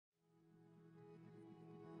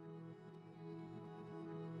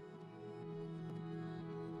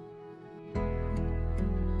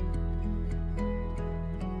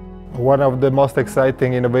One of the most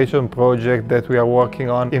exciting innovation projects that we are working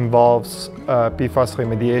on involves PFAS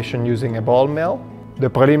remediation using a ball mill. The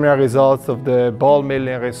preliminary results of the ball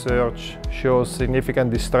milling research show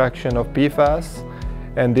significant destruction of PFAS,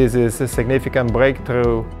 and this is a significant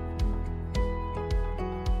breakthrough.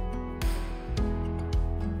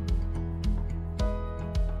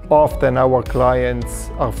 Often our clients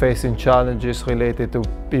are facing challenges related to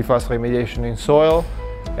PFAS remediation in soil,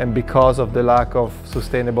 and because of the lack of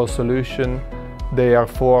sustainable solution, they are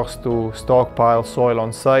forced to stockpile soil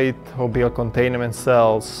on site or build containment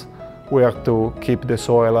cells where to keep the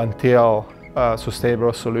soil until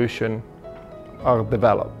sustainable solutions are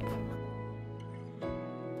developed.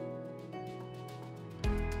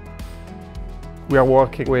 We are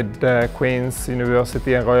working with Queen's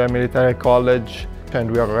University and Royal Military College, and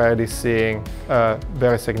we are already seeing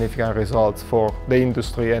very significant results for the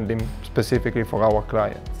industry and specifically for our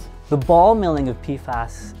clients. The ball milling of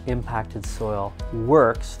PFAS impacted soil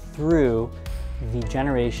works through the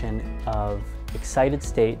generation of excited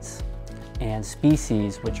states and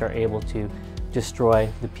species which are able to destroy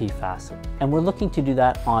the PFAS. And we're looking to do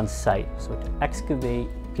that on site. So to excavate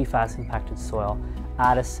PFAS impacted soil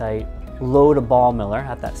at a site, load a ball miller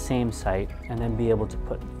at that same site, and then be able to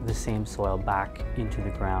put the same soil back into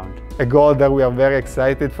the ground. A goal that we are very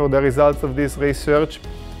excited for the results of this research.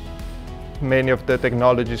 Many of the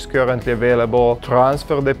technologies currently available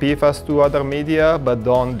transfer the PFAS to other media but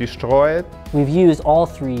don't destroy it. We've used all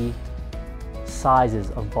three sizes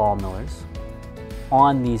of ball millers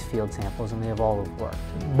on these field samples, and they have all worked.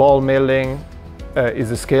 Ball milling is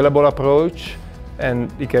a scalable approach,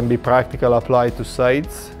 and it can be practically applied to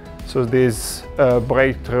sites. So this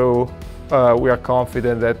breakthrough, we are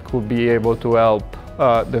confident that could be able to help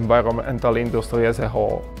the environmental industry as a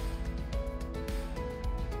whole.